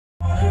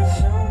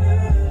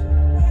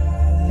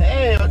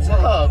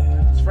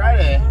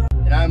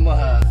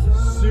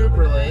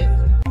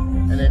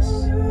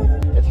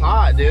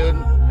dude.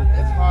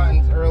 It's hot and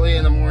it's early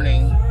in the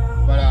morning.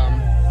 But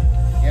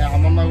yeah,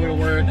 I'm on my way to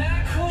work.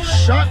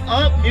 Shut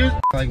up, music.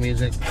 I like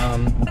music.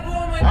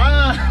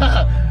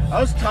 I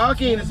was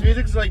talking. This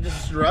music's like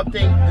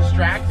distracting.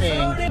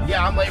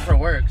 Yeah, I'm late for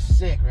work.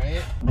 Sick,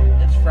 right?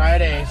 It's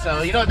Friday,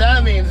 so you know what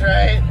that means,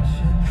 right?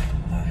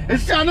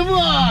 It's time to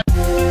vlog.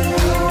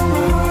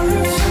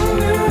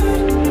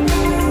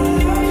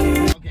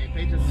 Okay,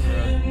 pay attention to the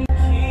road.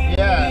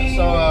 Yeah,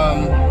 so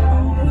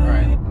all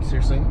right,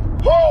 seriously.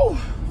 Woo!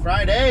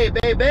 Friday,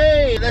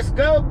 baby. Let's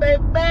go,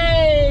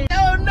 baby.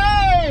 Oh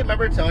no!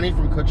 Remember Tony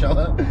from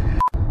Coachella?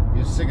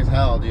 He was sick as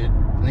hell, dude.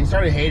 And he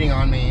started hating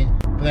on me.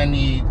 But then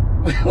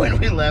when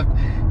we left,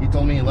 he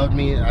told me he loved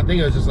me. I think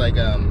it was just like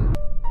kind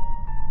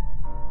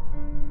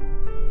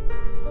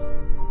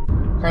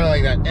of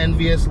like that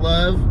envious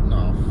love.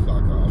 No,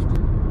 fuck off.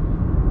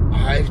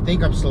 I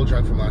think I'm still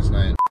drunk from last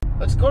night.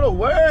 Let's go to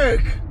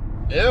work.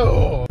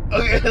 Ew.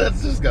 Okay,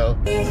 let's just go.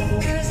 I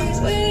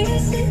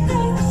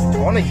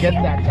want to get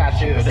that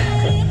tattooed.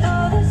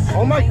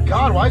 Oh my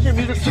god, why is your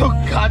music so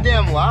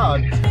goddamn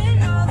loud?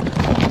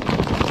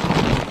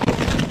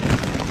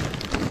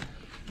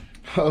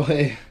 Oh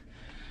hey,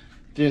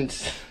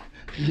 didn't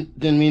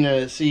mean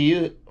to see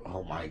you.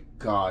 Oh my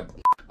god.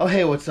 Oh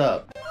hey, what's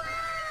up?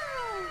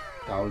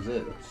 That was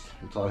it.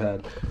 That's all I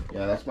had.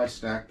 Yeah, that's my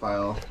snack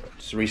pile.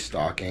 Just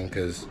restocking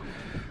because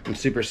I'm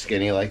super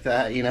skinny like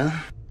that, you know?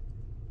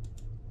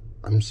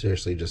 I'm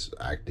seriously just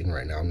acting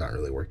right now. I'm not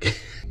really working.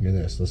 Hear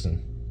this,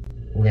 listen.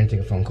 We're gonna take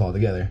a phone call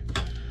together.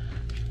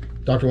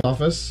 Doctor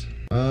office.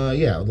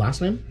 Yeah,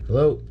 last name?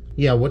 Hello?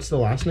 Yeah, what's the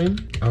last name?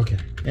 Okay.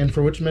 And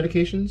for which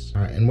medications?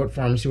 All right, and what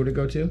pharmacy would it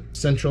go to?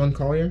 Central and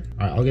Collier?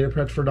 All right, I'll get it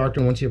prepped for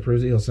doctor. Once he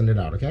approves it, he'll send it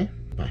out, okay?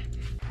 Bye.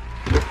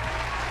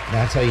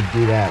 That's how you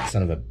do that,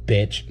 son of a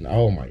bitch.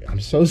 Oh my, I'm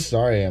so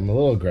sorry. I'm a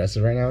little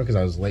aggressive right now because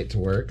I was late to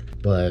work.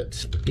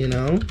 But, you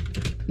know,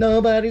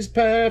 nobody's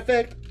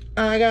perfect.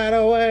 I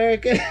gotta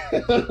work.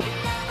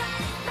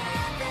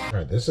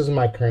 Alright, this is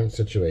my current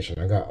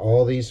situation. I got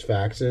all these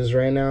faxes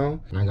right now,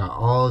 and I got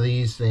all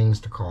these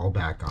things to call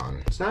back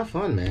on. It's not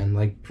fun, man.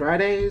 Like,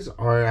 Fridays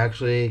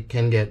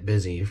can get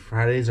busy.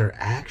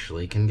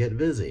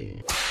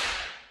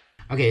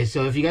 Okay,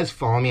 so if you guys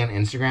follow me on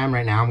Instagram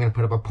right now, I'm gonna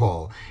put up a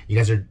poll. You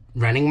guys are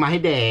running my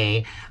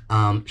day.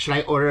 Should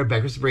I order a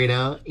breakfast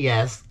burrito?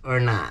 Yes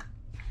or not?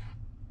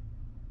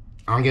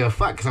 I don't give a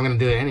fuck, because I'm gonna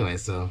do it anyway,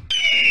 so.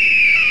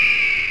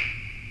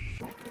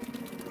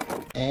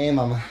 Hey,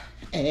 mama.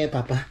 Hey,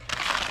 papa.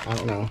 I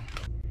don't know.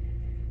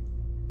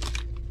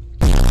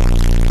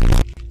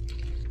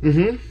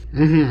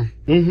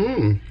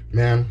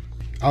 Man,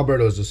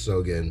 Alberto's just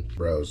so good,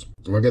 bros.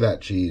 Look at that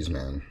cheese,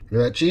 man.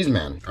 Look at that cheese,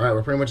 man. All right,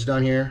 we're pretty much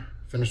done here.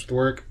 Finished with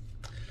work.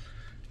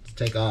 Let's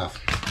take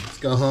off. Let's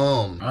go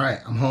home. All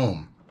right, I'm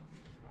home.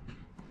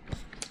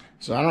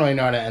 So I don't really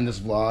know how to end this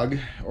vlog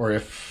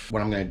or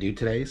what I'm gonna do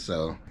today,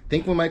 so I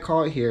think we might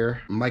call it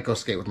here. I might go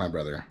skate with my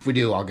brother. If we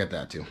do, I'll get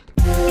that too.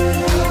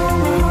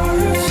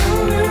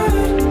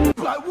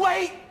 But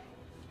wait,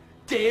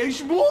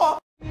 there's more.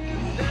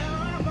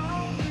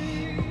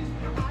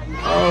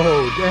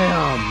 Oh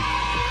damn!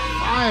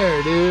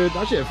 Fire, dude.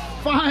 That shit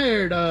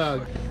fire,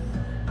 dog.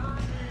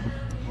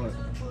 What?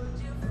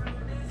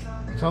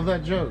 Tell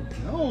that joke.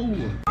 No.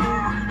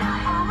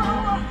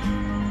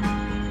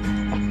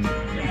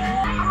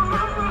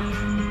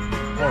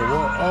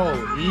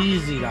 Oh,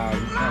 easy, dog.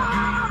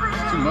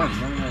 It's too much.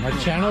 My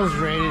channel's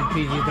rated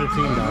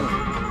PG-13,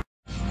 dog.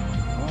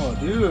 Oh,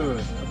 dude,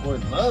 that boy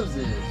loves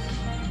this.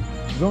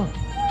 Keep going.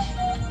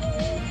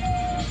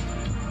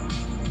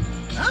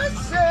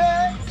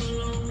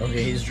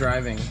 Okay, he's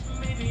driving.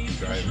 He's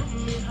driving.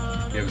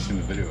 You haven't seen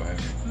the video, have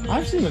you?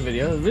 I've seen the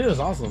video. The video's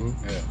awesome.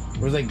 Yeah.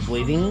 It was like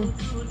bleeding.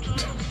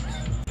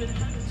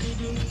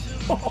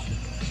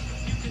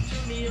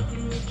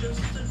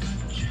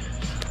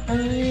 And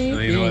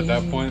then, you know, at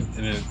that point,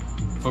 and it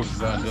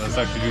focuses on us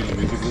actually doing the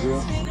music video.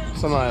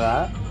 Something like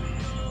that.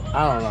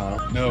 I don't know.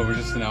 No, we're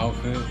just in an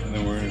outfit, and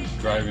then we're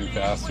driving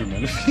fast through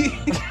Menifee.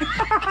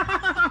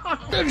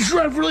 I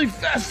drive really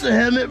fast to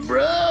Hemet,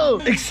 bro.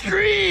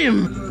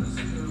 Extreme.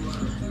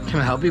 Can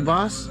I help you,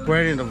 boss? We're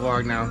ending the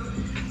vlog now.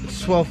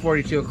 It's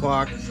 12:42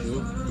 o'clock.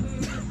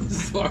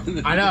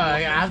 I know.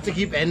 I have to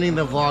keep ending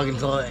the vlog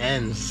until it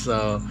ends.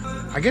 So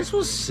I guess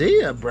we'll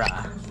see ya,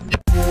 bruh.